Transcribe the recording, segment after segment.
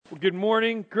Good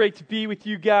morning. Great to be with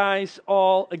you guys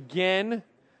all again.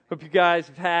 Hope you guys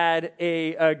have had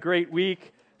a great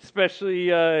week, especially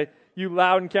you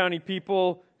Loudoun County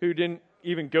people who didn't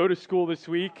even go to school this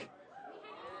week.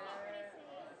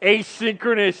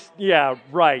 Asynchronous, yeah,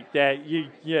 right.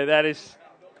 That is.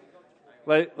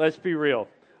 Let's be real.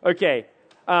 Okay,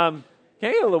 can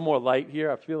I get a little more light here?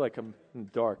 I feel like I'm in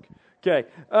the dark. Okay.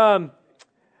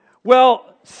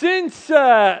 Well, since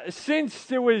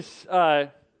there was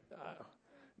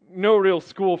no real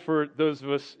school for those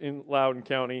of us in Loudoun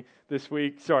County this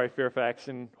week. Sorry, Fairfax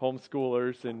and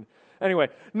homeschoolers. And anyway,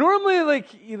 normally like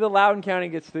the Loudoun County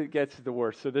gets the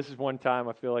worst. So this is one time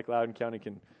I feel like Loudoun County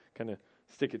can kind of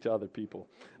stick it to other people.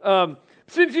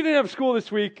 Since you didn't have school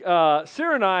this week,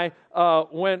 Sarah and I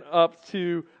went up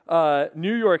to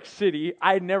New York City.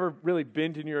 I had never really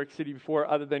been to New York City before,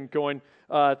 other than going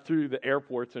through the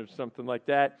airports or something like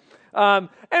that.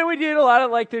 And we did a lot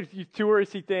of like the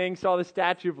touristy things, saw the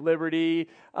Statue of Liberty,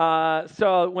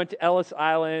 went to Ellis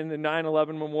Island, the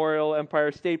 9/11 Memorial,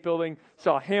 Empire State Building,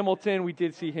 saw Hamilton. We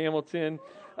did see Hamilton.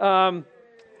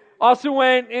 Also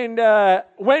went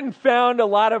and found a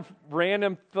lot of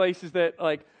random places that,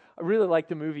 like, I really like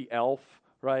the movie Elf,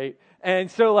 right?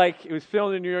 And so, like, it was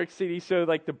filmed in New York City, so,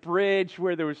 like, the bridge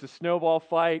where there was the snowball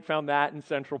fight, found that in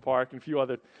Central Park, and a few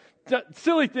other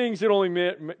silly things that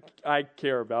only I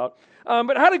care about.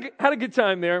 But had a good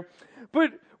time there.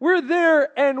 But we're there,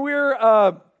 and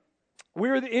we're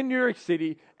in New York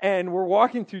City, and we're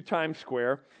walking through Times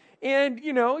Square. And,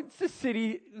 you know, it's the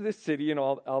city and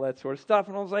all that sort of stuff.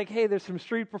 And I was like, hey, there's some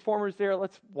street performers there.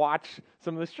 Let's watch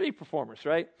some of the street performers,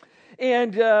 right?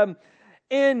 And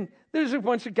there's a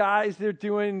bunch of guys, they're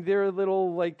doing their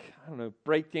little, like, I don't know,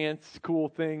 breakdance, cool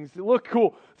things. They look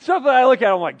cool. Stuff that I look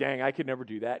at, I'm like, dang, I could never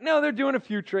do that. No, they're doing a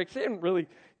few tricks. They haven't really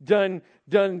done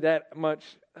that much.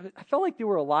 I felt like there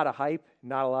were a lot of hype,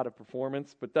 not a lot of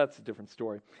performance, but that's a different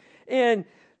story. And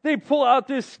they pull out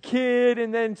this kid,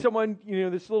 and then someone, you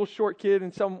know, this little short kid,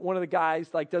 and one of the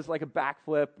guys like does like a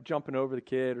backflip, jumping over the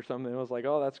kid or something. And I was like,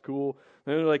 oh, that's cool.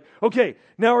 And they're like, okay,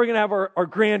 now we're gonna have our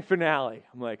grand finale.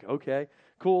 I'm like, okay,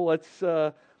 cool.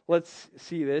 Let's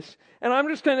see this. And I'm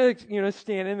just kind of, you know,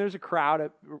 standing. There's a crowd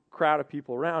of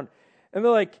people around, and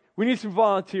they're like, we need some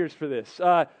volunteers for this.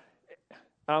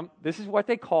 This is what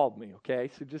they called me.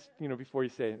 Okay, so just, you know, before you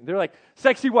say it, they're like,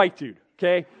 sexy white dude.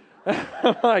 Okay,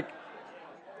 I'm like.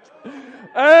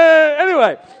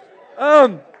 Anyway,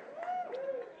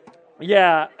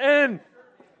 yeah,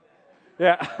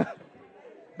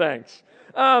 thanks.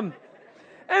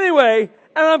 Anyway,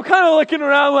 and I'm kind of looking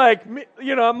around like,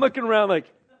 you know, talking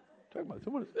about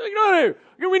someone, no,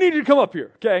 we need you to come up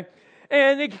here, okay?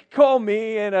 And they call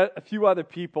me and a few other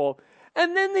people,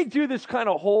 and then they do this kind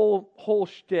of whole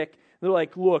shtick. They're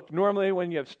like, look, normally when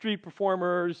you have street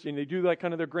performers and they do like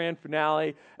kind of their grand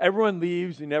finale, everyone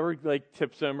leaves and never like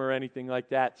tips them or anything like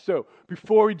that. So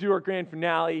before we do our grand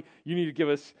finale, you need to give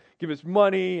us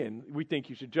money, and we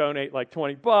think you should donate like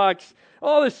 $20,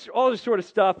 all this sort of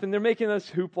stuff. And they're making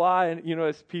us hoopla, and, you know,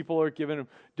 as people are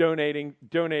donating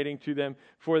to them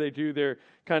before they do their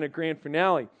kind of grand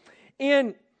finale.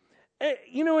 And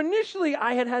you know, initially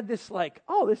I had this like,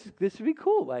 oh, this would be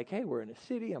cool. Like, hey, we're in a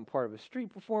city. I'm part of a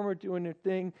street performer doing their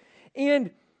thing. And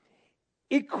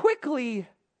it quickly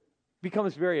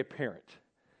becomes very apparent.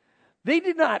 They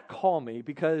did not call me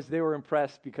because they were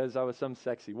impressed because I was some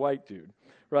sexy white dude,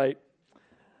 right?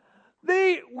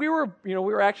 We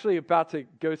were actually about to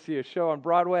go see a show on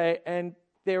Broadway, and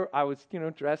I was, you know,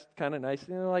 dressed kind of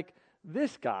nicely. And they're like,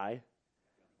 this guy.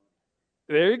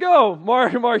 There you go,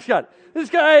 Mark Scott. This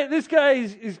guy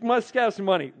must have some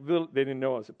money. They didn't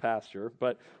know I was a pastor,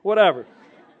 but whatever.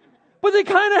 But they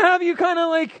kind of have you kind of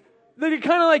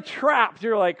like trapped.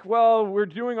 You're like, well, we're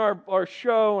doing our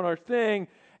show and our thing.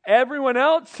 Everyone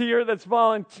else here that's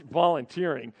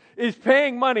volunteering is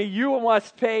paying money. You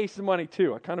must pay some money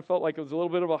too. I kind of felt like it was a little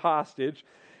bit of a hostage.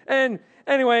 And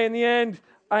anyway, in the end,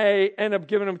 I end up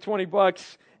giving them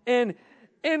 $20, and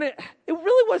it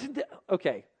really wasn't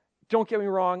okay. Don't get me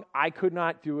wrong, I could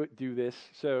not do this.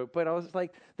 But I was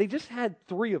like, they just had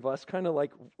three of us kind of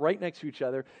like right next to each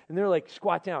other, and they're like,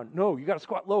 squat down. No, you got to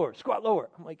squat lower.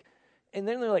 I'm like, and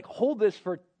then they're like, hold this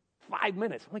for 5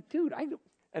 minutes. I'm like, dude,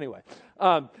 anyway.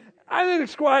 I did a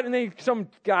squat, and some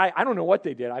guy, I don't know what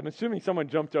they did. I'm assuming someone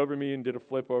jumped over me and did a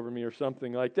flip over me or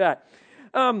something like that.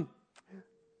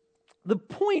 The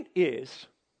point is,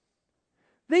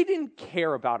 they didn't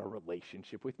care about a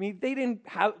relationship with me. They didn't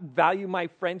value my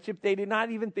friendship. They did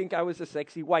not even think I was a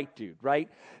sexy white dude, right?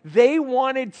 They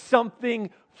wanted something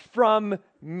from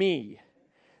me.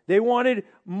 They wanted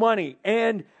money.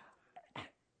 And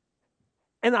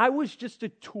I was just a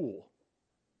tool.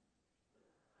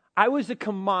 I was a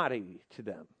commodity to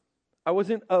them. I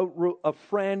wasn't a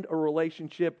friend, a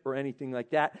relationship, or anything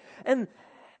like that. And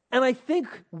I think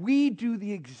we do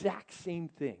the exact same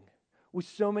thing with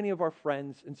so many of our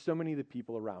friends and so many of the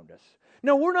people around us.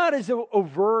 Now, we're not as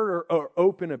overt or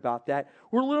open about that.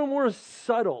 We're a little more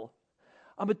subtle.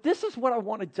 But this is what I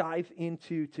want to dive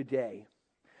into today.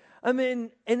 I mean,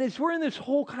 and as we're in this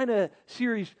whole kind of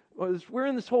series, as we're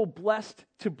in this whole Blessed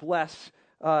to Bless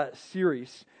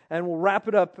series, and we'll wrap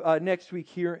it up next week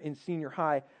here in senior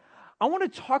high, I want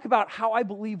to talk about how I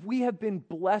believe we have been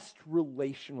blessed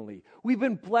relationally. We've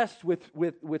been blessed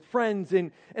with friends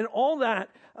and all that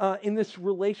in this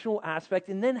relational aspect,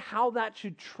 and then how that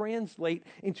should translate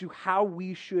into how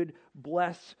we should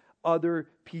bless other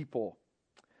people.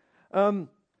 Kind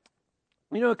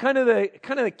of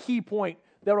the key point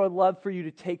that I'd love for you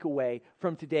to take away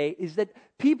from today is that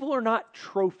people are not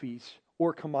trophies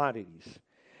or commodities.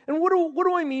 And what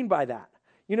do I mean by that?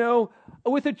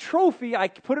 With a trophy, I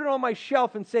put it on my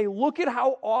shelf and say, look at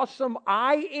how awesome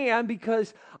I am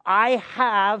because I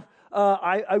have,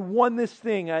 I won this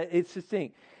thing. It's this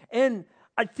thing. And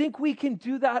I think we can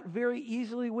do that very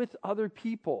easily with other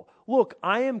people. Look,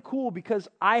 I am cool because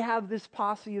I have this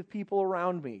posse of people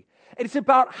around me. And it's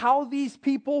about how these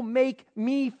people make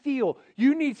me feel.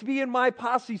 You need to be in my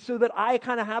posse so that I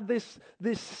kind of have this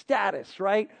status,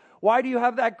 right? Why do you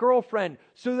have that girlfriend?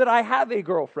 So that I have a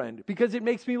girlfriend. Because it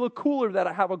makes me look cooler that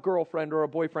I have a girlfriend or a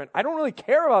boyfriend. I don't really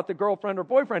care about the girlfriend or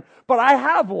boyfriend, but I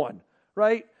have one,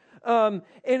 right? And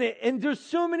there's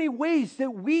so many ways that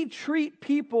we treat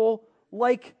people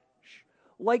like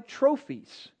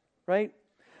trophies, right?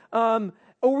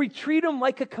 Or we treat them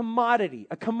like a commodity.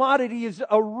 A commodity is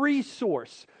a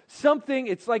resource. Something,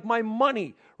 it's like my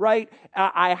money, right?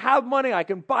 I have money, I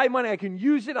can buy money, I can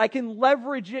use it, I can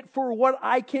leverage it for what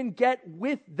I can get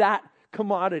with that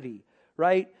commodity,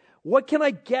 right? What can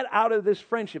I get out of this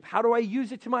friendship? How do I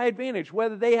use it to my advantage?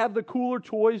 Whether they have the cooler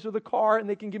toys or the car and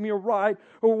they can give me a ride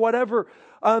or whatever.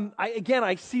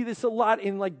 I see this a lot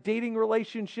in like dating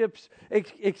relationships,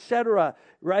 etc.,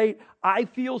 right? I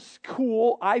feel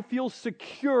cool, I feel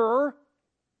secure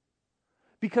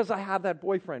because I have that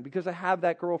boyfriend, because I have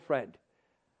that girlfriend.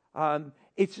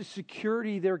 It's a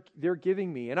security they're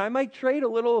giving me. And I might trade a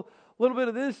little bit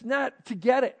of this and that to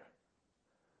get it.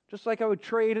 Just like I would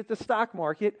trade at the stock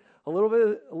market a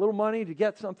little money to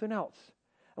get something else.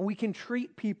 And we can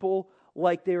treat people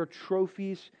like they are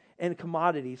trophies and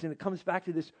commodities. And it comes back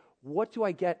to this, what do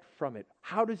I get from it?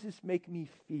 How does this make me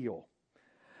feel?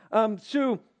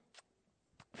 So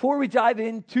before we dive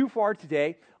in too far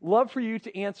today, love for you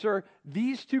to answer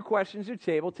these two questions at the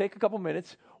table. Take a couple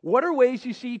minutes. What are ways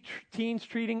you see teens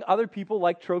treating other people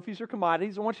like trophies or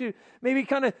commodities? I want you to maybe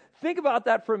kind of think about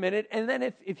that for a minute. And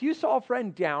then if you saw a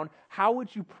friend down, how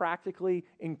would you practically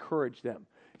encourage them?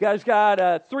 You guys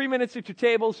got 3 minutes at your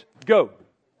tables. Go.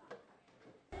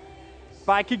 If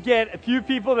I could get a few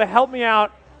people to help me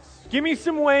out, give me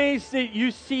some ways that you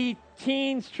see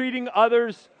teens treating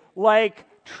others like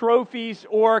trophies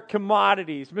or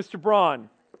commodities. Mr. Braun.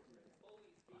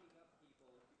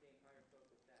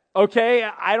 Okay,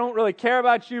 I don't really care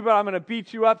about you, but I'm going to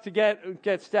beat you up to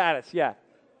get status. Yeah.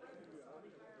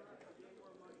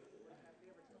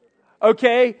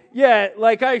 Okay, yeah,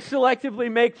 like I selectively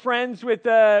make friends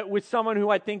with someone who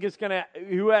I think is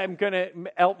who I'm gonna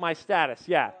help my status.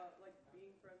 Yeah.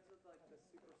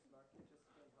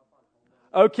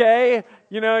 Okay,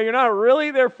 you're not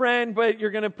really their friend, but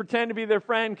you're going to pretend to be their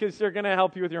friend because they're going to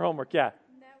help you with your homework. Yeah.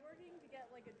 Networking to get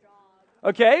like a job.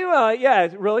 Okay, well, yeah,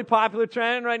 it's a really popular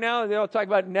trend right now. They all talk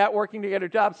about networking to get a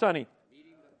job, Sonny.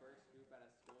 Meeting the first group at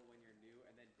a school when you're new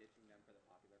and then ditching them for the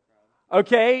popular crowd.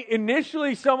 Okay,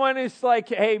 initially someone is like,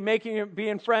 hey,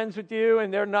 being friends with you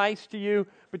and they're nice to you,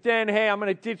 but then, hey, I'm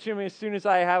going to ditch them as soon as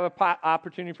I have an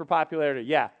opportunity for popularity.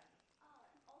 Yeah.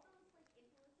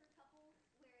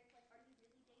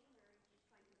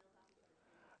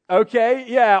 Okay,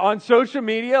 yeah, on social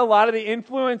media, a lot of the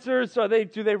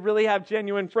influencers, do they really have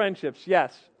genuine friendships?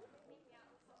 Yes.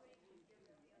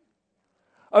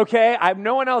 Okay, I have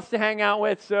no one else to hang out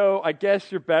with, so I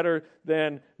guess you're better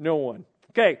than no one.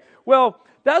 Okay, well,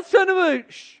 that's kind of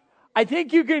I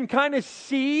think you can kind of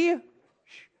see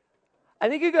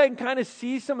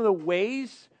some of the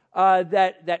ways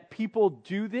that people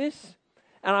do this,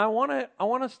 and I want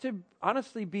us to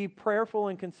honestly be prayerful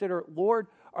and consider, Lord,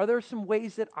 are there some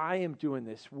ways that I am doing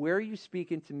this? Where are you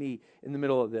speaking to me in the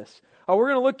middle of this? We're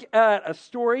going to look at a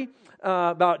story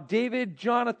about David,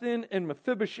 Jonathan, and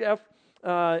Mephibosheth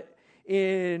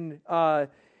in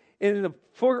the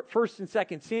First and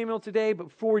Second Samuel today. But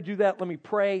before we do that, let me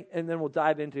pray, and then we'll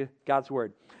dive into God's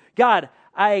Word. God,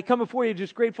 I come before you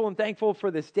just grateful and thankful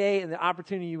for this day and the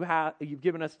opportunity you've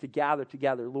given us to gather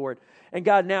together, Lord. And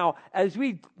God, now, as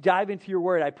we dive into your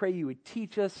word, I pray you would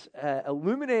teach us,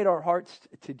 illuminate our hearts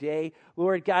today,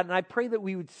 Lord God. And I pray that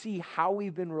we would see how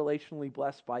we've been relationally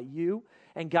blessed by you.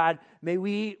 And God, may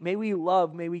we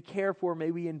love, may we care for,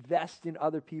 may we invest in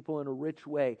other people in a rich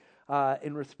way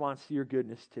in response to your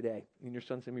goodness today. In your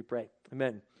son's name we pray.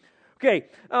 Amen. Okay,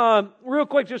 real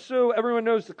quick, just so everyone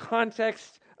knows the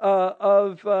context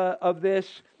of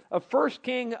this. A first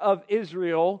king of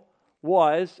Israel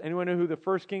was, anyone know who the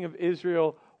first king of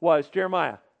Israel was?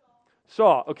 Jeremiah.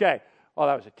 Saul. Okay. Oh,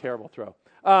 that was a terrible throw.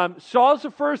 Saul's the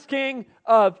first king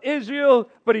of Israel,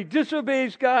 but he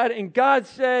disobeys God, and God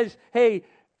says, hey,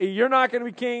 you're not going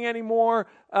to be king anymore.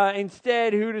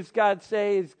 Instead, who does God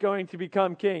say is going to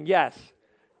become king? Yes,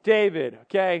 David,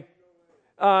 okay?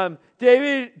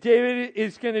 David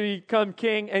is going to become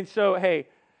king, and so, hey,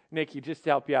 Nikki, just to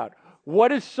help you out, what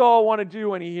does Saul want to do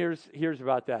when he hears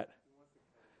about that?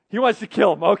 He wants to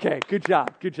kill him. Okay, good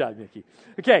job, Nikki.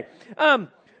 Okay,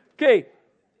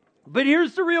 but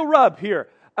here's the real rub here.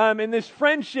 In this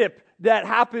friendship that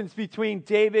happens between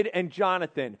David and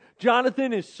Jonathan.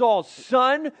 Jonathan is Saul's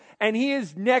son, and he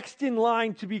is next in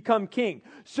line to become king.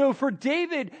 So for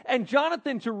David and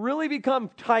Jonathan to really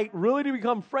become tight, really to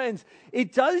become friends,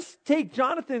 it does take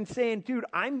Jonathan saying, dude,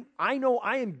 I know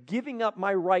I am giving up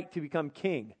my right to become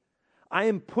king. I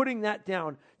am putting that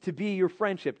down to be your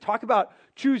friendship. Talk about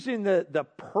choosing the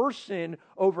person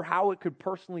over how it could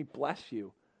personally bless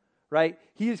you. Right?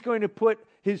 He is going to put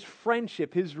his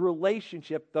friendship, his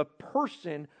relationship, the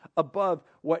person above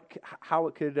how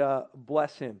it could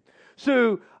bless him.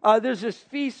 So there's this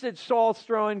feast that Saul's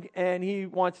throwing, and he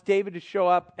wants David to show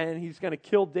up, and he's going to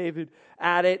kill David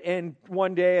at it. And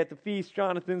one day at the feast,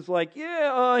 Jonathan's like, he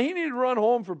needed to run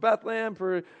home for Bethlehem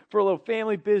for a little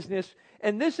family business.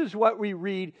 And this is what we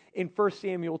read in 1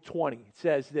 Samuel 20. It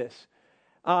says this.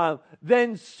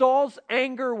 Then Saul's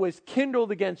anger was kindled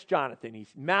against Jonathan.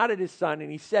 He's mad at his son,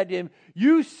 and he said to him,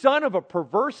 you son of a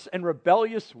perverse and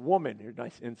rebellious woman. Here's a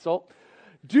nice insult.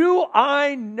 Do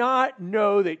I not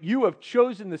know that you have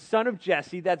chosen the son of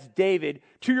Jesse, that's David,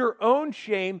 to your own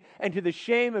shame and to the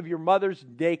shame of your mother's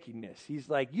nakedness? He's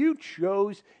like, you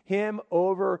chose him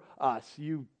over us,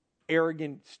 you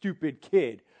arrogant, stupid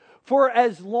kid. For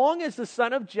as long as the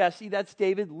son of Jesse, that's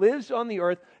David, lives on the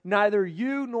earth, neither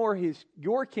you nor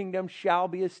your kingdom shall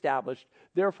be established.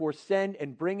 Therefore send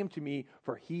and bring him to me,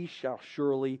 for he shall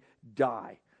surely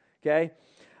die. Okay?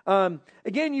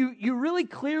 Again, you really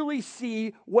clearly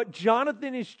see what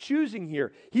Jonathan is choosing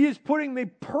here. He is putting the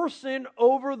person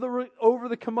over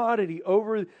the commodity,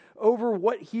 over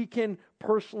what he can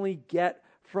personally get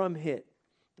from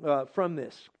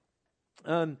this.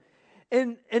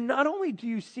 And not only do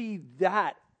you see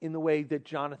that in the way that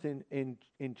Jonathan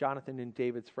and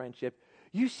David's friendship,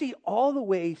 you see all the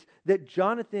ways that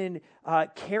Jonathan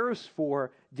cares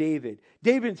for David.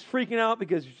 David's freaking out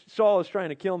because Saul is trying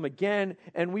to kill him again,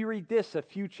 and we read this a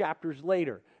few chapters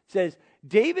later. It says,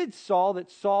 David saw that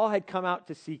Saul had come out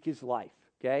to seek his life.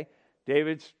 Okay,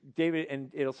 David,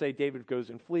 and it'll say David goes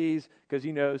and flees because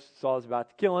he knows Saul is about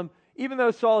to kill him, even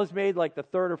though Saul has made like the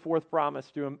third or fourth promise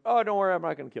to him. Oh, don't worry, I'm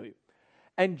not going to kill you.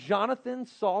 And Jonathan,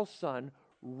 Saul's son,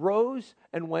 rose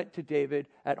and went to David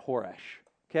at Horesh.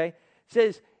 Okay? It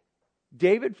says,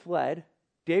 David fled,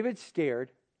 David stared,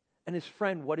 and his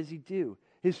friend, what does he do?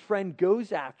 His friend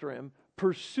goes after him,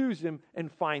 pursues him,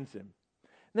 and finds him.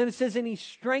 And then it says, and he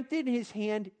strengthened his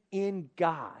hand in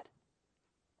God.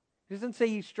 It doesn't say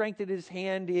he strengthened his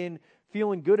hand in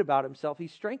feeling good about himself. He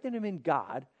strengthened him in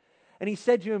God. And he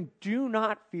said to him, do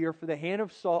not fear, for the hand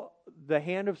of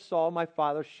Saul my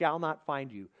father shall not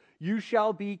find you. You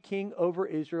shall be king over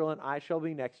Israel, and I shall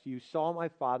be next to you. Saul my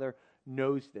father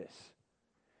knows this.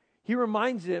 He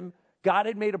reminds him, God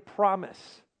had made a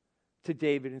promise to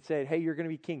David and said, hey, you're going to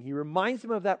be king. He reminds him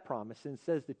of that promise and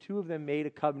says the two of them made a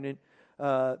covenant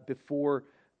before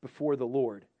the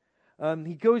Lord.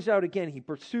 He goes out again. He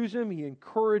pursues him. He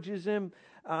encourages him.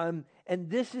 And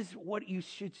this is what you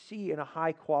should see in a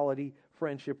high-quality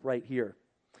friendship right here.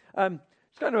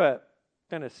 It's kind of a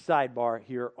sidebar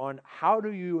here on how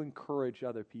do you encourage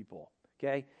other people.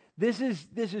 Okay, this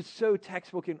is so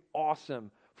textbook and awesome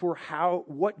for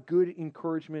what good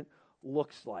encouragement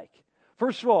looks like.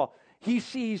 First of all, he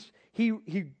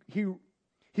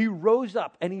rose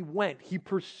up and he went. He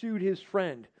pursued his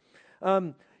friend.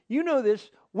 You know this,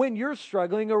 when you're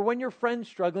struggling or when your friend's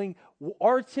struggling,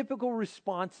 our typical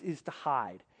response is to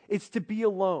hide. It's to be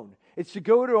alone. It's to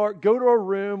go to our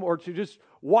room or to just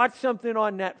watch something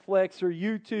on Netflix or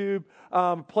YouTube,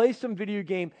 play some video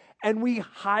game, and we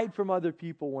hide from other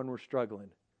people when we're struggling.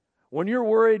 When you're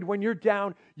worried, when you're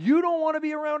down, you don't want to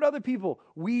be around other people.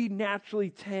 We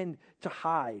naturally tend to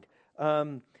hide.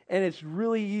 And it's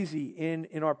really easy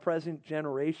in our present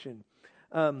generation.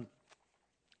 And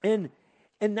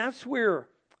that's where,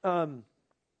 Jonathan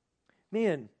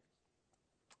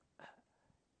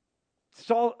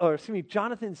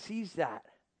sees that.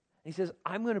 He says,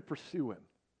 I'm going to pursue him.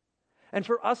 And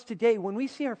for us today, when we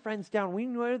see our friends down, we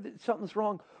know that something's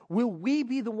wrong. Will we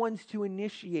be the ones to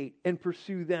initiate and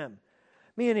pursue them?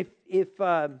 Man,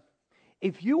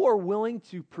 if you are willing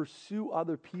to pursue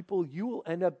other people, you will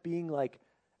end up being like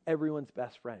everyone's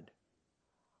best friend.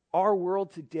 Our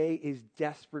world today is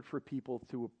desperate for people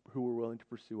who are willing to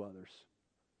pursue others.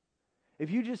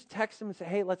 If you just text them and say,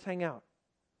 hey, let's hang out.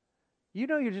 You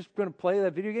know you're just going to play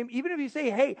that video game. Even if you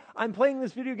say, hey, I'm playing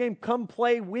this video game, come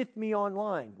play with me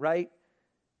online, right?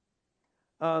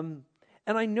 And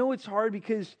I know it's hard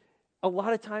because a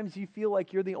lot of times you feel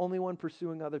like you're the only one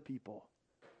pursuing other people.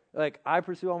 Like, I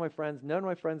pursue all my friends. None of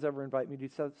my friends ever invite me to do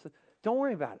stuff. So don't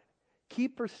worry about it.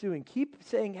 Keep pursuing. Keep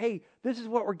saying, hey, this is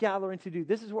what we're gathering to do.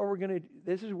 This is what we're going to do.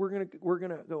 This is we're going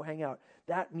to go hang out.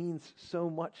 That means so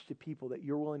much to people that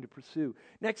you're willing to pursue.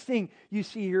 Next thing you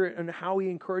see here and how he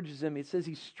encourages them, it says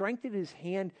he strengthened his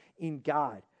hand in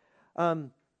God.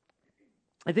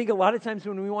 I think a lot of times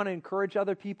when we want to encourage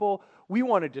other people, we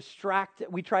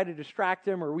try to distract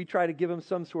them, or we try to give them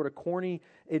some sort of corny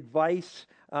advice,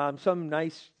 some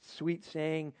nice, sweet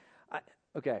saying.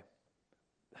 Okay.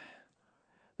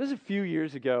 This is a few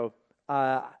years ago.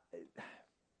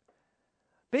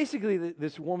 Basically,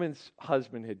 this woman's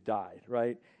husband had died,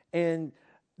 right? And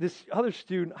this other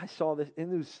student, I saw this,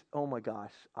 and it was, oh my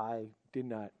gosh, I did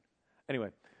not. Anyway,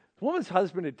 the woman's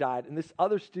husband had died, and this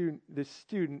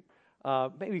student,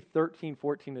 maybe 13,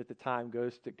 14 at the time,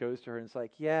 goes to her and it's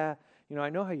like, yeah,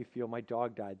 I know how you feel. My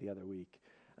dog died the other week.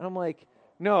 And I'm like,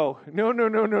 no.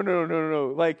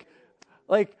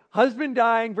 Like husband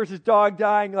dying versus dog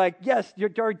dying, like, yes, your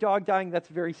dog dying, that's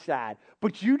very sad.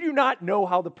 But you do not know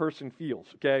how the person feels,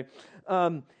 okay?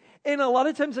 And a lot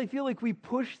of times I feel like we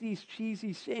push these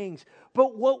cheesy sayings,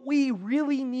 but what we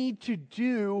really need to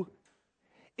do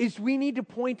is we need to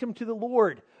point him to the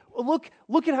Lord. Look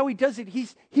at how he does it.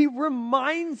 He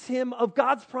reminds him of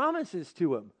God's promises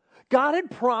to him. God had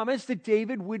promised that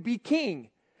David would be king.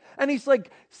 And he's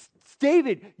like,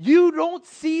 David, you don't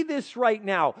see this right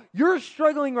now. You're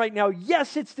struggling right now.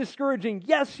 Yes, it's discouraging.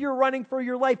 Yes, you're running for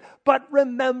your life. But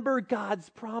remember God's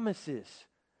promises.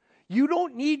 You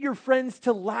don't need your friends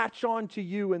to latch on to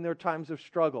you in their times of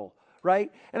struggle,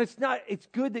 right? And it's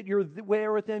good that you're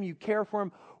there with them, you care for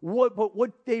them. But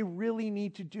what they really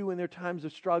need to do in their times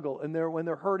of struggle and when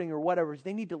they're hurting or whatever is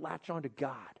they need to latch on to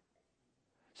God.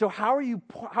 So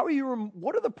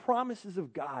what are the promises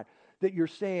of God that you're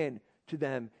saying to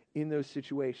them in those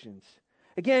situations?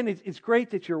 Again, it's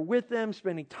great that you're with them,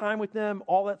 spending time with them,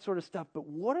 all that sort of stuff, but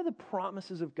what are the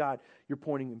promises of God you're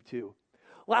pointing them to?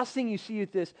 Last thing you see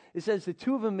with this, it says the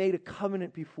two of them made a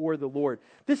covenant before the Lord.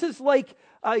 This is like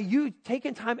you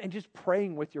taking time and just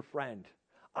praying with your friend.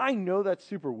 I know that's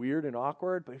super weird and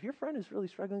awkward, but if your friend is really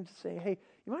struggling to say, hey,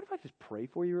 you mind if I just pray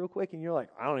for you real quick? And you're like,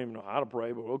 I don't even know how to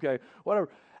pray, but okay, whatever.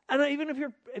 And even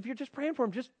if you're just praying for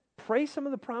them, just pray some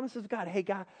of the promises of God. Hey,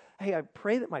 God, I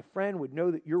pray that my friend would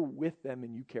know that you're with them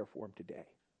and you care for them today.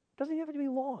 It doesn't have to be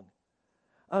long.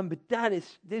 But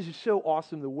this is so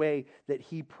awesome, the way that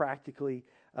he practically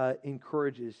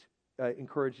encourages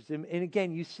him. And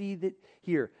again, you see that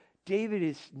here, David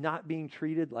is not being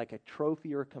treated like a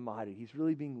trophy or a commodity. He's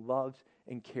really being loved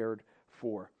and cared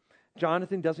for.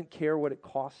 Jonathan doesn't care what it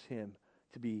costs him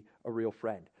to be a real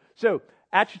friend. So,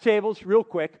 at your tables, real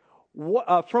quick,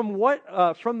 from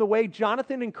the way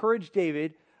Jonathan encouraged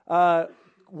David,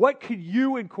 what could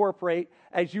you incorporate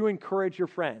as you encourage your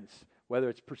friends? Whether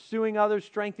it's pursuing others,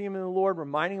 strengthening them in the Lord,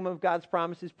 reminding them of God's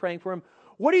promises, praying for them.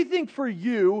 What do you think for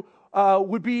you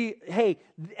would be, hey,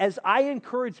 as I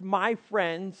encourage my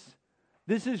friends,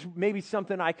 this is maybe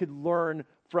something I could learn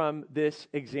from this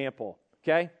example.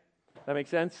 Okay? That makes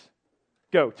sense?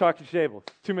 Go, talk to your table.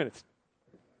 2 minutes.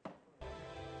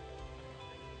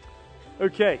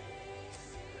 Okay.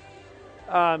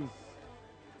 If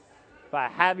I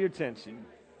have your attention.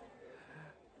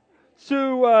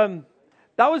 So,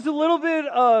 that was a little bit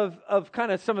of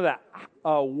kind of some of that,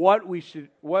 what we should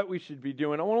be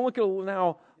doing. I want to look at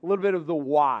now a little bit of the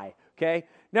why. Okay.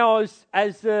 Now,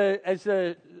 as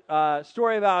the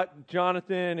story about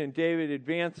Jonathan and David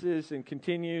advances and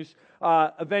continues,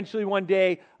 eventually one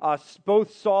day,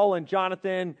 both Saul and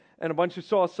Jonathan and a bunch of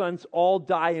Saul's sons all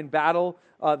die in battle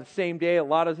the same day. A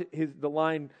lot of the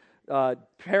line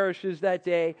perishes that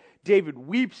day. David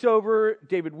weeps over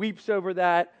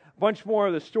that. bunch more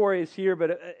of the story is here,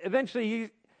 but eventually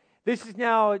this is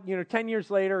now, 10 years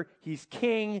later, he's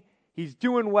king, he's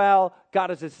doing well,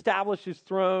 God has established his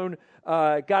throne,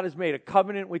 God has made a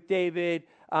covenant with David,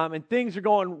 and things are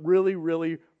going really,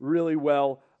 really, really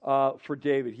well for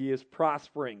David. He is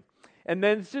prospering. And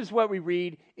then this is what we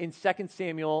read in 2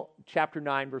 Samuel chapter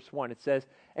 9, verse 1. It says,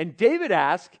 "And David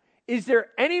asked, 'Is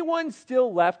there anyone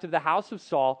still left of the house of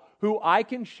Saul who I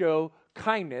can show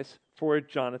kindness for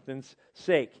Jonathan's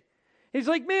sake?'" He's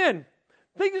like, "Man,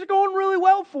 things are going really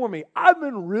well for me. I've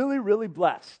been really, really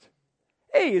blessed.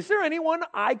 Hey, is there anyone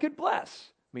I could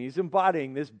bless?" I mean, he's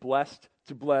embodying this blessed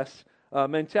to bless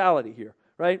mentality here,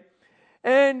 right?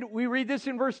 And we read this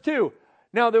in verse 2.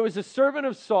 "Now there was a servant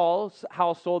of Saul's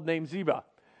household named Ziba.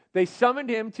 They summoned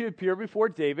him to appear before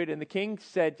David, and the king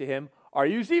said to him, 'Are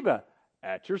you Ziba?'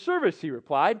 'At your service,' he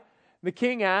replied. The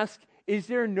king asked, 'Is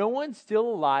there no one still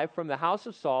alive from the house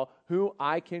of Saul who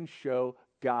I can show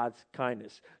God's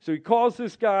kindness?'" So he calls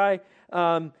this guy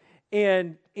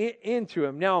into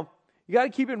him. Now, you got to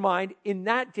keep in mind, in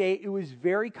that day, it was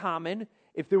very common,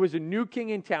 if there was a new king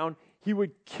in town, he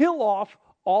would kill off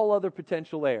all other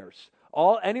potential heirs,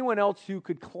 anyone else who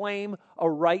could claim a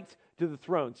right to the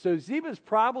throne. So Ziba's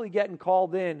probably getting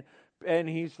called in, and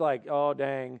he's like, "Oh,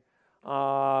 dang,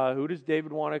 who does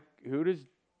David want to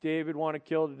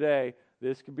kill today?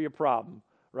 This could be a problem,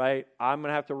 right? I'm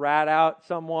going to have to rat out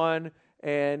someone,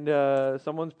 and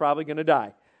someone's probably going to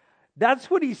die." That's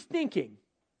what he's thinking.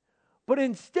 But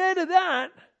instead of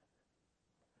that,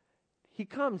 he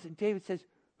comes and David says,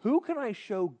 "Who can I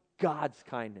show God's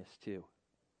kindness to?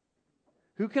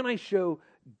 Who can I show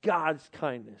God's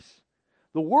kindness?"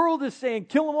 The world is saying,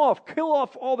 kill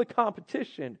off all the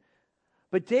competition.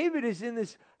 But David is in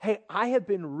this, hey, I have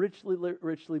been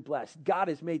richly blessed. God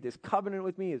has made this covenant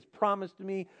with me, has promised to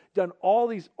me, done all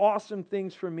these awesome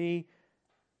things for me.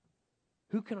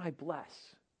 Who can I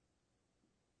bless?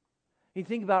 You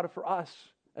think about it for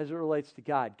us as it relates to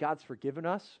God. God's forgiven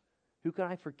us. Who can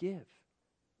I forgive?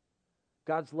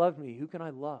 God's loved me. Who can I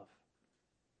love?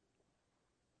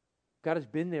 God has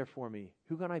been there for me.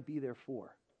 Who can I be there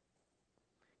for?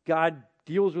 God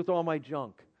deals with all my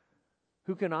junk.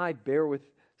 Who can I bear with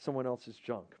someone else's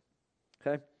junk?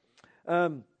 Okay?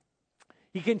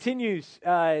 He continues,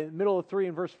 middle of 3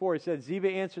 in verse 4, it says, "Ziba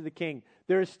answered the king,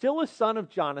 'There is still a son of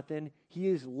Jonathan. He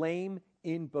is lame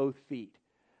in both feet.'"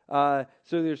 So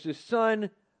there's this son,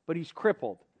 but he's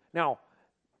crippled. Now,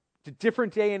 it's a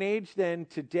different day and age than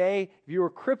today. If you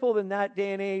were crippled in that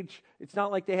day and age, it's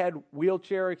not like they had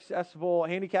wheelchair accessible,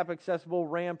 handicap accessible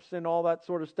ramps and all that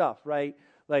sort of stuff, right?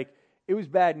 Like, it was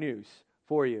bad news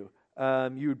for you.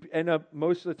 You'd end up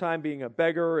most of the time being a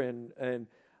beggar and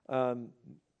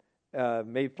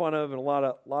made fun of, and a lot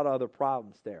of other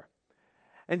problems there.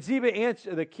 And Ziba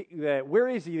answered, "Where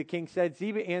is he?" the king said.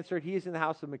 Ziba answered, "He is in the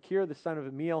house of Machir, the son of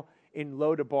Amiel, in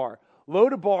Lodabar."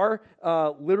 Lodabar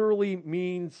literally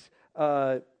means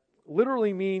a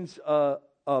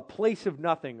place of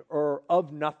nothing or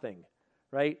of nothing,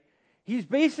 right? He's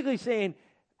basically saying,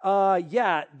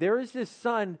 yeah, there is this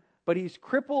son, but he's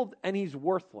crippled and he's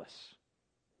worthless.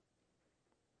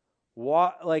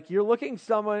 Like, you're looking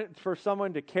for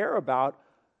someone to care about.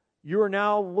 You are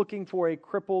now looking for a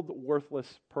crippled,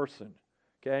 worthless person.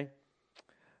 Okay?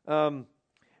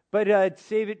 But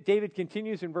David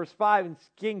continues in verse 5, and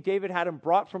King David had him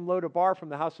brought from Lodabar, from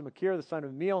the house of Machir, the son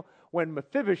of Amiel. When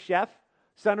Mephibosheth,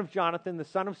 son of Jonathan, the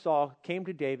son of Saul, came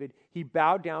to David, he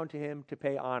bowed down to him to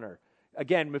pay honor.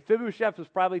 Again, Mephibosheth was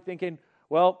probably thinking,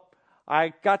 well, I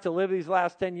got to live these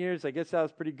last 10 years. I guess that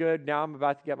was pretty good. Now I'm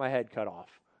about to get my head cut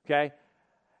off. Okay?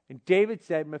 And David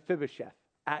said, "Mephibosheth,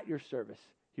 at your service,"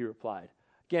 he replied.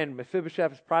 Again,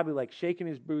 Mephibosheth is probably like shaking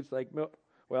his boots like,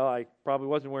 well, I probably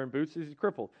wasn't wearing boots. He's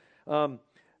crippled.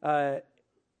 It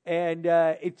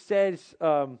says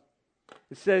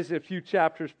a few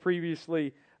chapters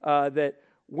previously that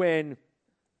when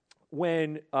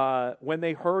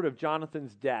they heard of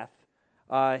Jonathan's death,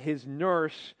 his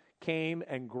nurse came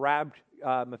and grabbed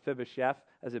Mephibosheth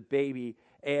as a baby,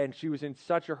 and she was in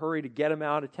such a hurry to get him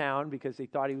out of town because they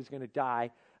thought he was going to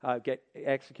die, get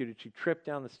executed. She tripped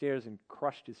down the stairs and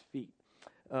crushed his feet.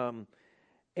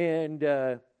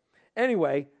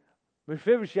 Anyway,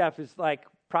 Mephibosheth is like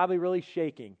probably really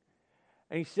shaking.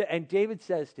 And David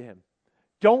says to him,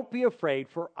 "Don't be afraid,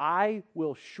 for I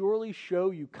will surely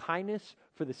show you kindness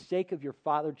for the sake of your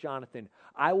father Jonathan.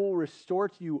 I will restore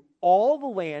to you all the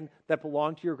land that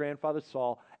belonged to your grandfather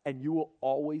Saul, and you will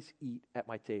always eat at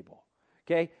my table."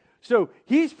 Okay? So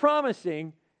he's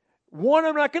promising, one,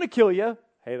 I'm not going to kill you.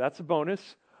 Hey, that's a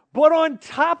bonus. But on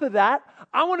top of that,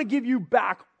 I want to give you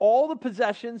back all the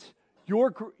possessions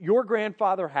your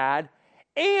grandfather had,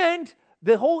 And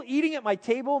the whole eating at my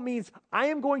table means I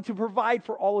am going to provide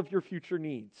for all of your future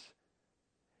needs.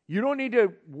 You don't need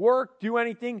to work, do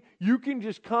anything. You can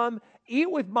just come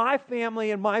eat with my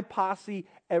family and my posse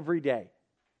every day.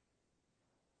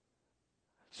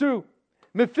 So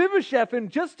Mephibosheth,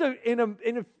 in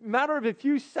a matter of a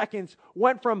few seconds,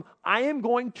 went from I am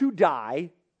going to die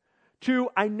to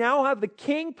I now have the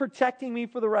king protecting me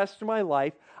for the rest of my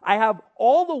life. I have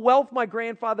all the wealth my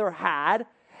grandfather had,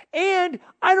 and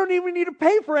I don't even need to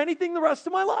pay for anything the rest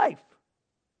of my life.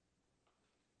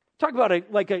 Talk about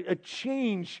a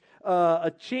change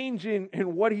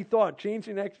in what he thought, change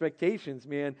in expectations,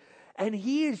 man. And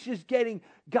he is just getting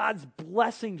God's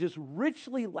blessing just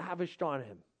richly lavished on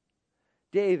him.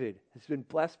 David has been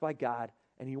blessed by God,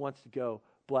 and he wants to go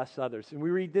bless others. And we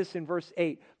read this in verse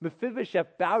 8.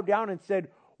 Mephibosheth bowed down and said,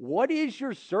 "What is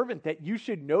your servant that you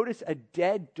should notice a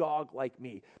dead dog like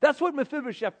me?" That's what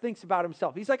Mephibosheth thinks about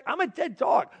himself. He's like, I'm a dead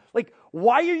dog. Like,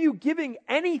 why are you giving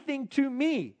anything to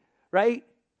me, right?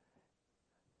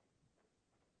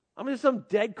 I'm just some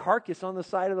dead carcass on the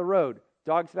side of the road.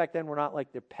 Dogs back then were not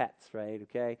like their pets, right?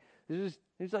 Okay?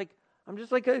 He's like, I'm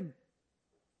just like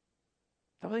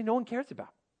something no one cares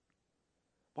about.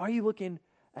 Why are you looking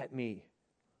at me?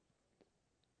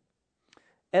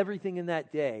 Everything in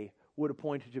that day would have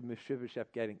pointed to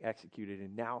Mephibosheth getting executed,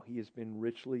 and now he has been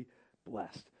richly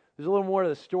blessed. There's a little more to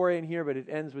the story in here, but it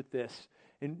ends with this.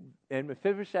 And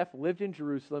Mephibosheth lived in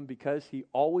Jerusalem because he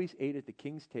always ate at the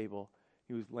king's table.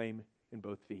 He was lame in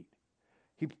both feet.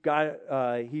 He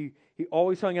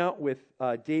always hung out with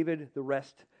David the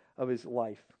rest of his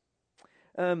life.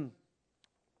 And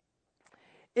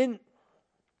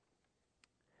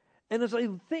as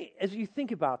you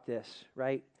think about this,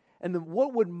 right, and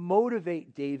what would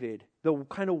motivate David, the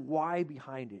kind of why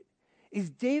behind it, is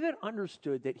David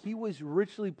understood that he was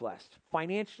richly blessed,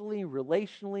 financially,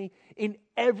 relationally, in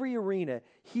every arena,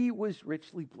 he was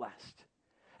richly blessed.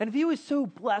 And if he was so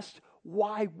blessed,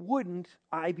 why wouldn't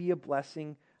I be a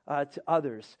blessing to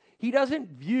others? He doesn't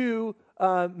view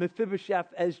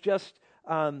Mephibosheth as just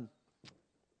some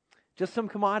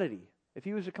commodity. If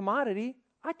he was a commodity,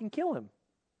 I can kill him.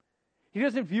 He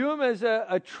doesn't view him as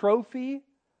a trophy.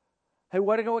 Hey,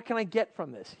 what can I get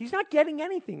from this? He's not getting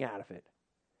anything out of it.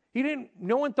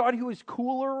 No one thought he was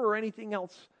cooler or anything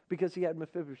else because he had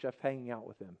Mephibosheth hanging out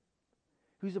with him.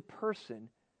 He was a person,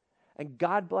 and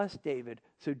God blessed David,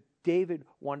 so David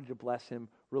wanted to bless him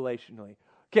relationally.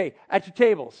 Okay, at your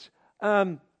tables.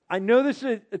 I know this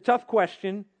is a tough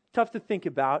question, tough to think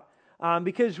about,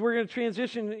 because we're going to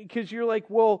transition, because you're like,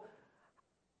 well,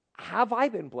 have I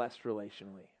been blessed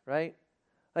relationally, right?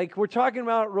 Like, we're talking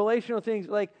about relational things,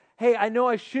 like, hey, I know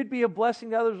I should be a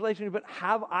blessing to others relationally, but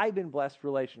have I been blessed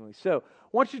relationally? So, I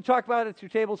want you to talk about it at your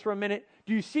tables for a minute.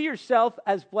 Do you see yourself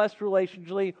as blessed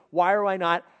relationally? Why or why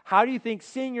not? How do you think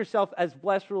seeing yourself as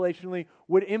blessed relationally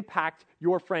would impact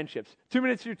your friendships? 2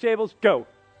 minutes at your tables, go.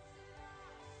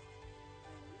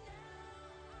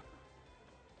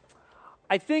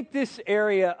 I think this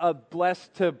area of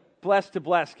blessed to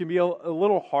blessed can be a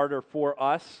little harder for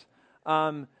us,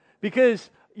 because,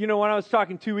 when I was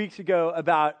talking 2 weeks ago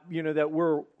about, that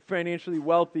we're financially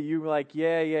wealthy, you were like,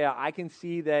 yeah, I can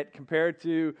see that compared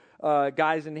to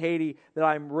guys in Haiti that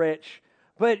I'm rich.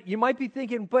 But you might be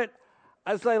thinking, but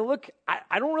as I look,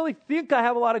 I don't really think I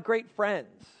have a lot of great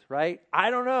friends, right? I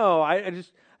don't know. I'm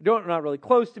not really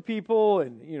close to people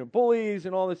and, bullies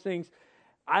and all those things.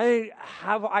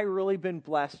 Have I really been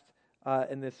blessed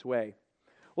in this way?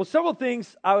 Well, several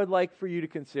things I would like for you to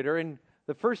consider, and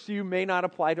the first few may not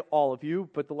apply to all of you,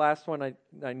 but the last one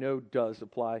I know does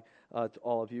apply to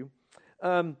all of you.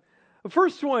 The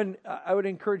first one I would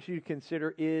encourage you to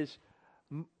consider is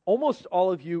almost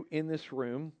all of you in this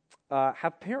room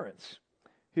have parents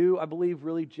who I believe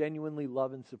really genuinely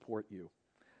love and support you.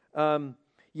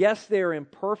 Yes, they are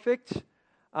imperfect,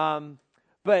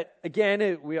 but again,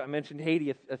 I mentioned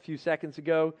Haiti a few seconds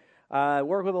ago. I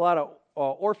work with a lot of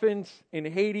orphans in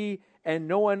Haiti, and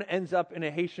no one ends up in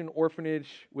a Haitian orphanage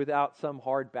without some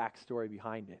hard backstory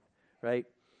behind it, right?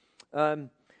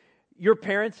 Your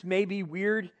parents may be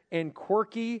weird and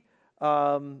quirky.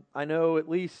 I know at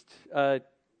least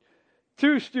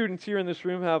 2 students here in this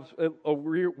room have a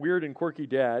weird and quirky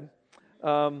dad.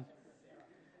 But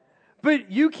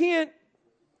you can't...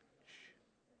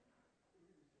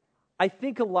 I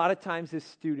think a lot of times as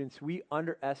students, we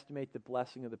underestimate the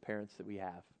blessing of the parents that we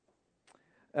have.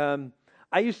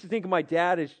 I used to think of my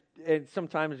dad as, and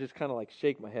sometimes just kind of like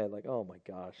shake my head like, oh my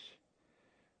gosh.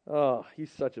 Oh,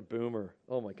 he's such a boomer.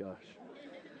 Oh my gosh.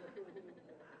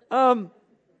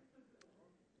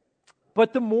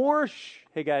 But the more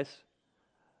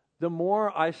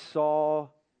I saw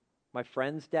my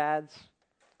friends' dads.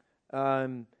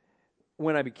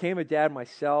 When I became a dad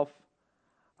myself,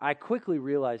 I quickly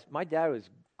realized my dad was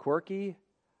quirky,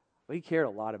 but he cared a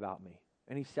lot about me,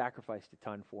 and he sacrificed a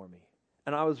ton for me.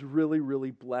 And I was really,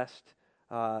 really blessed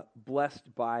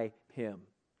by him.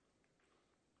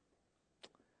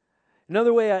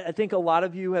 Another way I think a lot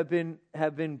of you have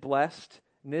been blessed,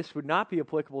 and this would not be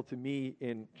applicable to me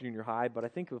in junior high, but I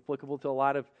think applicable to a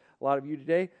lot of you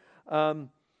today.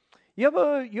 You have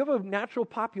a natural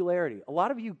popularity. A lot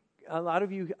of you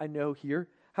I know here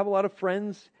have a lot of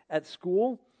friends at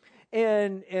school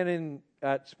and in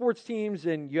sports teams,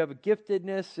 and you have a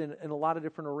giftedness in a lot of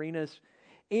different arenas.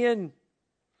 And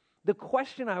the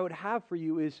question I would have for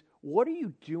you is, what are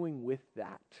you doing with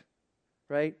that?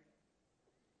 Right?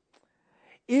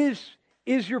 Is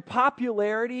your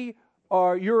popularity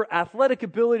or your athletic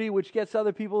ability, which gets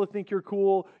other people to think you're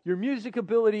cool, your music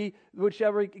ability,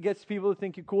 whichever gets people to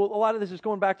think you're cool? A lot of this is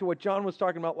going back to what John was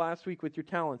talking about last week with your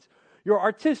talents. Your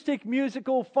artistic,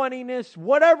 musical, funniness,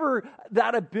 whatever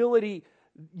that ability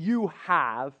you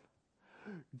have,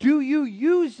 do you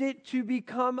use it to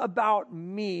become about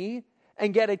me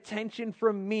and get attention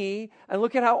from me and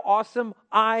look at how awesome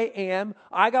I am?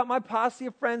 I got my posse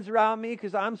of friends around me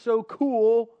because I'm so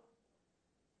cool.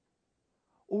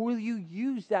 Or will you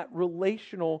use that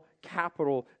relational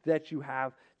capital that you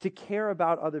have to care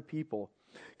about other people?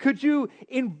 Could you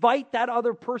invite that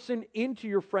other person into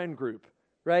your friend group,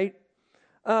 right?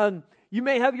 You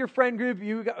may have your friend group.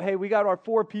 We got our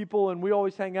 4 people, and we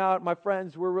always hang out. My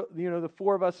friends, the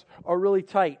 4 of us are really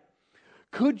tight.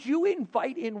 Could you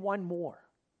invite in one more?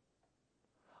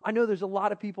 I know there's a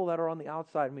lot of people that are on the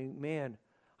outside. I mean, man,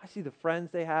 I see the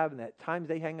friends they have and the times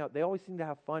they hang out. They always seem to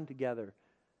have fun together.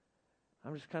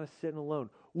 I'm just kind of sitting alone.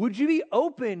 Would you be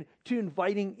open to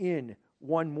inviting in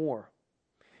one more?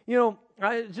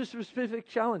 Just a specific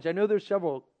challenge. I know there's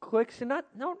several clicks, and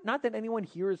not that anyone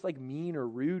here is like mean or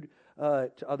rude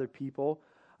to other people,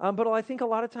 but I think a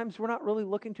lot of times we're not really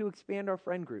looking to expand our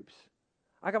friend groups.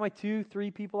 I got my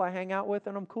 2-3 people I hang out with,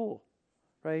 and I'm cool,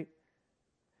 right?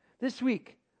 This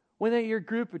week, when your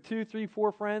group of 2, 3,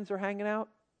 4 friends are hanging out,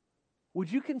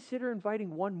 would you consider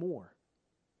inviting one more?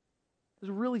 It's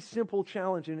a really simple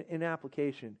challenge in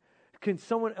application. Can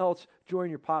someone else join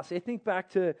your posse? I think back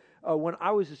to when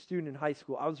I was a student in high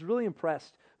school. I was really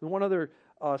impressed with one other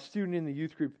student in the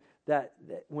youth group that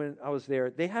when I was there,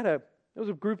 there was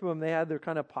a group of them. They had their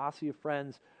kind of posse of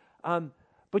friends,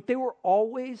 but they were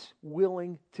always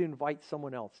willing to invite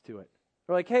someone else to it.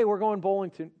 They're like, "Hey, we're going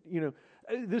bowling to."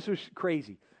 This was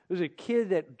crazy. There was a kid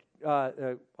that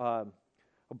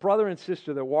a brother and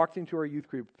sister that walked into our youth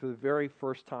group for the very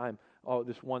first time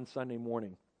this one Sunday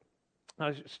morning.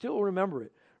 I still remember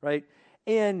it, right?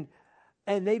 And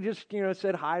they just,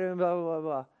 said hi to him, blah, blah, blah,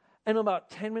 blah. And about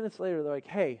 10 minutes later, they're like,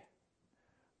 "Hey,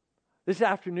 this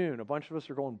afternoon, a bunch of us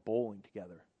are going bowling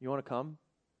together. You want to come?"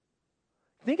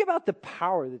 Think about the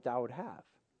power that would have,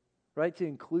 right? To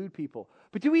include people.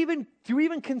 But do we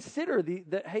even consider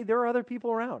that, hey, there are other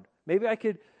people around. Maybe I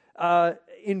could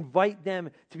invite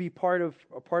them to be part of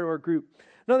our group.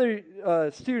 Another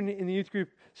student in the youth group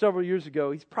several years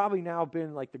ago, he's probably now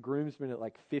been like the groomsman at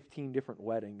like 15 different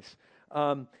weddings.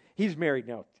 He's married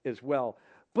now as well.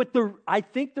 But I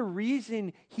think the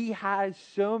reason he has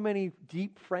so many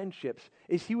deep friendships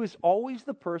is he was always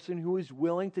the person who was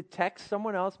willing to text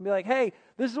someone else and be like, "Hey,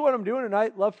 this is what I'm doing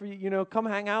tonight. Love for you, come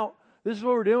hang out. This is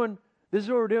what we're doing. This is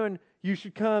what we're doing. You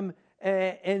should come."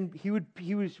 And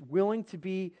he was willing to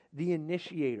be the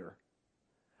initiator.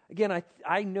 Again,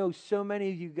 I know so many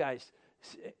of you guys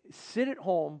sit at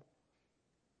home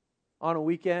on a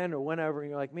weekend or whenever, and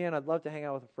you're like, "Man, I'd love to hang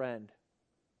out with a friend."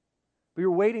 But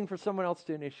you're waiting for someone else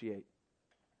to initiate.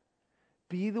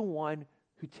 Be the one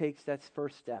who takes that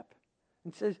first step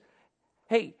and says,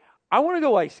 "Hey, I want to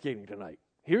go ice skating tonight.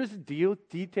 Here's the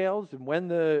details, and when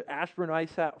the Ashburn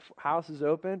Ice House is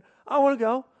open, I want to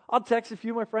go. I'll text a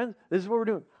few of my friends. This is what we're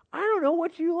doing. I don't know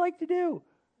what you like to do.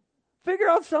 Figure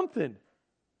out something."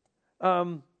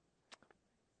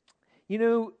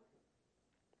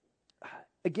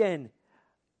 Again,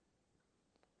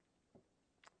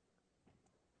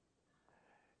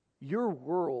 your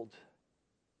world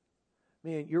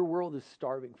is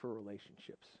starving for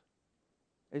relationships.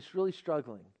 It's really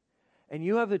struggling. And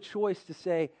you have the choice to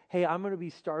say, "Hey, I'm going to be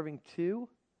starving too,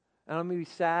 and I'm going to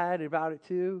be sad about it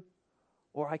too,"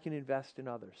 or I can invest in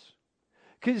others.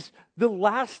 Because the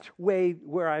last way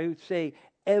where I would say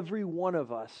every one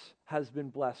of us has been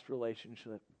blessed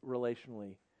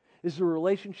relationally is the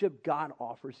relationship God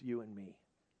offers you and me.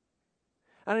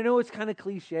 And I know it's kind of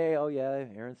cliche. Oh yeah,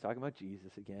 Aaron's talking about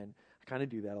Jesus again. I kind of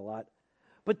do that a lot.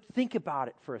 But think about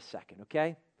it for a second,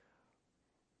 okay?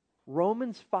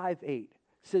 Romans 5:8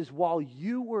 says, while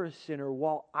you were a sinner,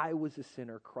 while I was a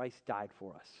sinner, Christ died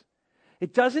for us.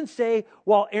 It doesn't say,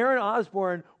 while Aaron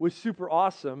Osborne was super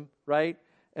awesome, right,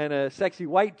 and a sexy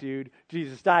white dude,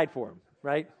 Jesus died for him,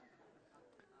 right?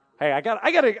 Hey, I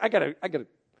gotta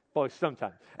boast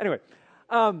sometime. Anyway,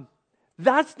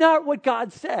 that's not what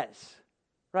God says,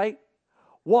 right?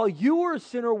 While you were a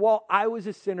sinner, while I was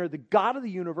a sinner, the God of the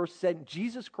universe sent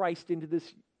Jesus Christ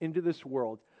into this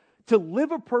world to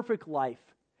live a perfect life,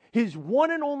 His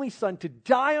one and only Son to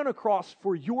die on a cross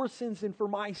for your sins and for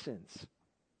my sins.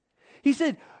 He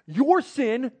said, your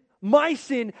sin, my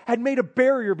sin, had made a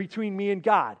barrier between me and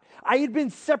God. I had been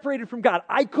separated from God.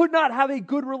 I could not have a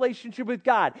good relationship with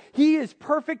God. He is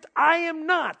perfect. I am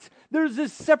not. There's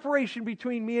this separation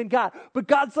between me and God. But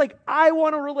God's like, I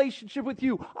want a relationship with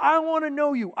you. I want to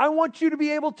know you. I want you to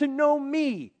be able to know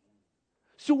me.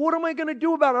 So what am I going to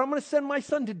do about it? I'm going to send my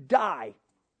Son to die.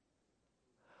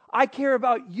 I care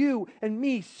about you and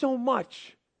me so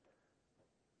much.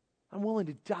 I'm willing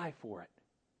to die for it.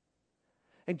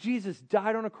 And Jesus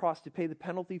died on a cross to pay the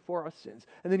penalty for our sins.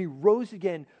 And then He rose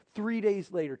again 3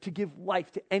 days later to give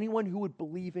life to anyone who would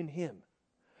believe in Him.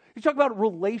 You talk about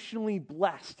relationally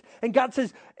blessed. And God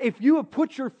says, if you have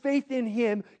put your faith in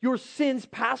Him, your sins,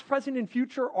 past, present, and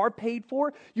future, are paid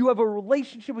for. You have a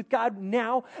relationship with God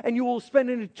now, and you will spend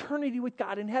an eternity with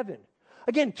God in heaven.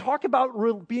 Again, talk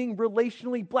about being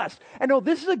relationally blessed. And no,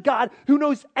 this is a God who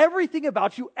knows everything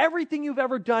about you, everything you've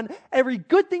ever done, every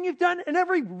good thing you've done, and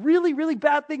every really, really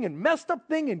bad thing and messed up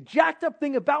thing and jacked up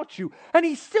thing about you. And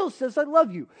He still says, I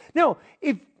love you. Now,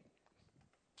 if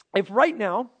right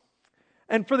now,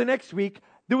 and for the next week,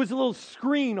 there was a little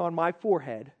screen on my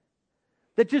forehead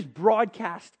that just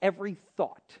broadcast every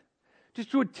thought,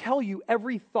 just would tell you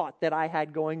every thought that I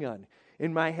had going on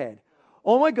in my head.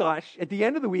 Oh my gosh, at the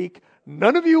end of the week,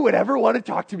 none of you would ever want to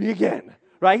talk to me again,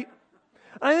 right?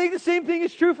 I think the same thing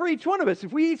is true for each one of us.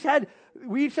 If we each had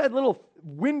little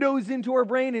windows into our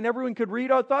brain and everyone could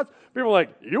read our thoughts, people are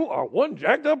like, you are one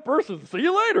jacked up person. See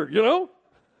you later, you know?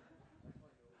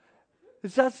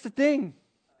 That's the thing.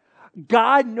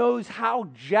 God knows how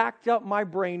jacked up my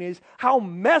brain is, how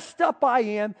messed up I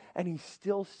am, and He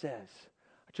still says,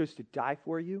 I chose to die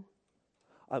for you.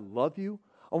 I love you.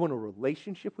 I want a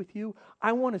relationship with you.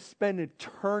 I want to spend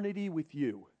eternity with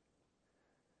you.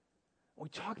 We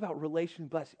talk about relational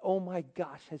blessing. Oh my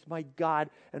gosh, has my God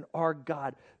and our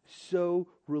God so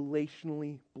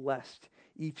relationally blessed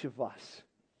each of us.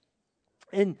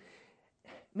 And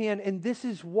man, and this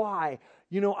is why,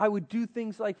 I would do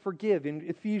things like forgive. In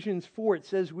Ephesians 4, it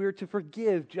says we're to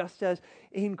forgive just as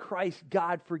in Christ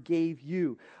God forgave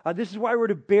you. This is why we're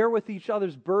to bear with each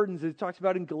other's burdens. It talks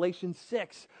about in Galatians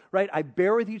 6, right? I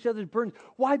bear with each other's burdens.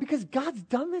 Why? Because God's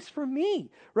done this for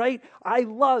me, right? I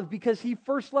love because He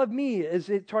first loved me, as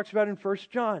it talks about in 1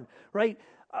 John, right?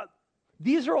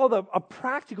 These are all the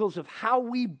practicals of how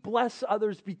we bless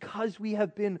others because we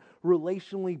have been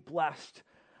relationally blessed.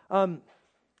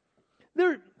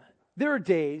 There are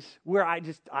days where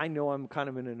I know I'm kind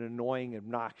of in an annoying,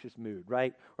 obnoxious mood,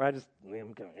 right? Where I don't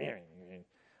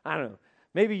know.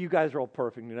 Maybe you guys are all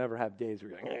perfect and you never have days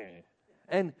where you're like,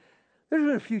 And there's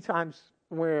been a few times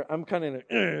where I'm kind of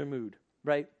in a mood,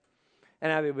 right?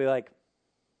 And Abby will be like,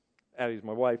 Abby's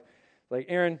my wife, like,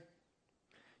 Aaron,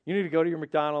 you need to go to your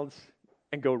McDonald's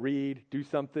and go read, do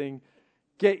something.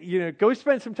 Go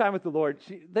spend some time with the Lord.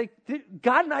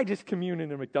 God and I just commune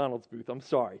in a McDonald's booth. I'm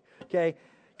sorry, okay?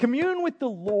 Commune with the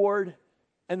Lord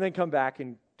and then come back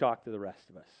and talk to the rest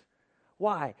of us.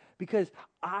 Why? Because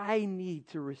I need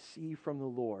to receive from the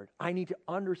Lord. I need to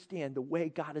understand the way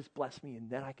God has blessed me,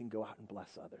 and then I can go out and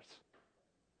bless others.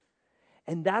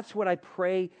 And that's what I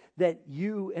pray that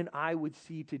you and I would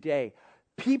see today.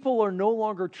 People are no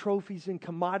longer trophies and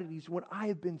commodities when I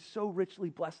have been so richly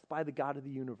blessed by the God of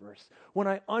the universe. When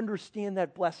I understand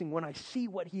that blessing, when I see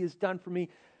what He has done for me,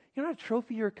 you're not a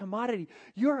trophy or a commodity.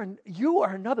 You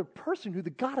are another person who the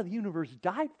God of the universe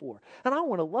died for. And I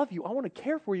want to love you. I want to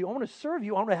care for you. I want to serve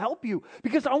you. I want to help you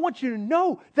because I want you to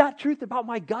know that truth about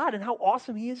my God and how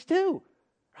awesome He is too,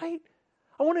 right?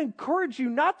 I want to encourage you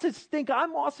not to think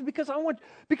I'm awesome because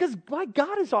my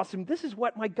God is awesome. This is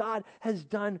what my God has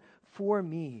done for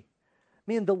me.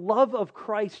 Man, the love of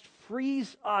Christ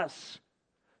frees us.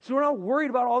 So we're not worried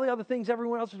about all the other things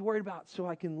everyone else is worried about, so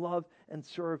I can love and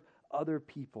serve other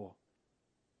people.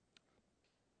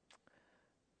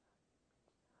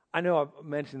 I know I've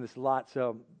mentioned this a lot,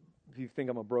 so if you think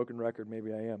I'm a broken record,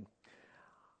 maybe I am.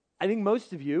 I think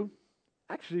most of you,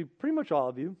 actually pretty much all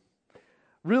of you,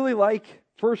 really like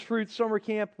First Fruits, Summer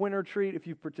Camp, Winter Retreat if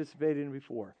you've participated in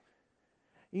before.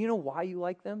 And you know why you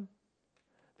like them?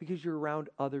 Because you're around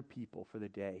other people for the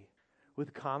day with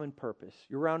a common purpose.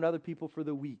 You're around other people for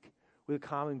the week with a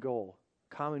common goal,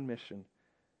 common mission.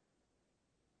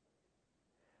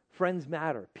 Friends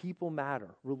matter. People matter.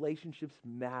 Relationships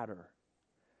matter.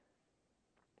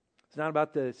 It's not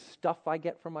about the stuff I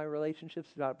get from my relationships.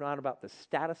 It's not about the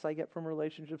status I get from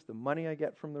relationships, the money I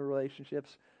get from the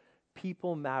relationships.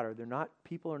 People matter.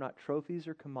 People are not trophies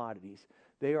or commodities.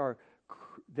 They are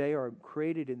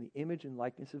created in the image and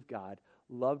likeness of God,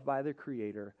 loved by their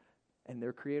Creator, and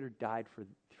their Creator died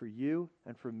for you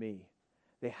and for me.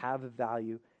 They have a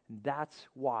value, and that's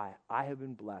why I have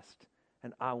been blessed,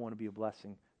 and I want to be a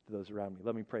blessing to those around me.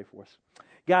 Let me pray for us.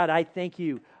 God, I thank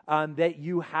you that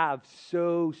you have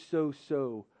so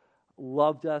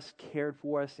loved us, cared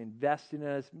for us, invested in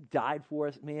us, died for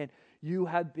us. Man, you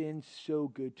have been so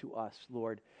good to us,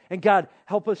 Lord. And God,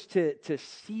 help us to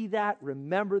see that,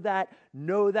 remember that,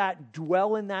 know that,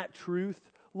 dwell in that truth,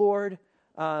 Lord.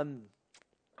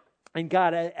 And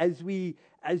God, as we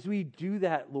do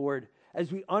that, Lord, as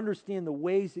we understand the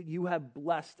ways that you have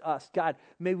blessed us, God,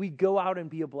 may we go out and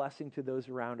be a blessing to those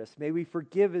around us. May we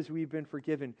forgive as we've been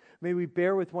forgiven. May we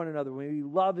bear with one another. May we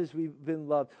love as we've been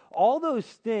loved. All those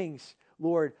things,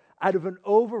 Lord, out of an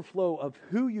overflow of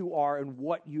who you are and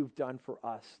what you've done for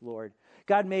us, Lord.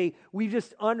 God, may we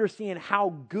just understand how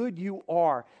good you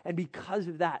are, and because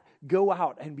of that, go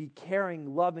out and be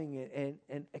caring, loving,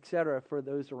 and et cetera for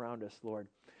those around us, Lord.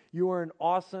 You are an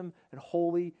awesome and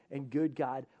holy and good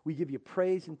God. We give you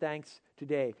praise and thanks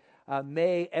today.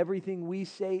 May everything we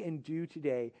say and do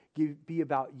today be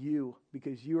about you,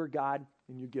 because you are God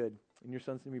and you're good. In your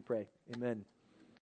Son's name we pray. Amen.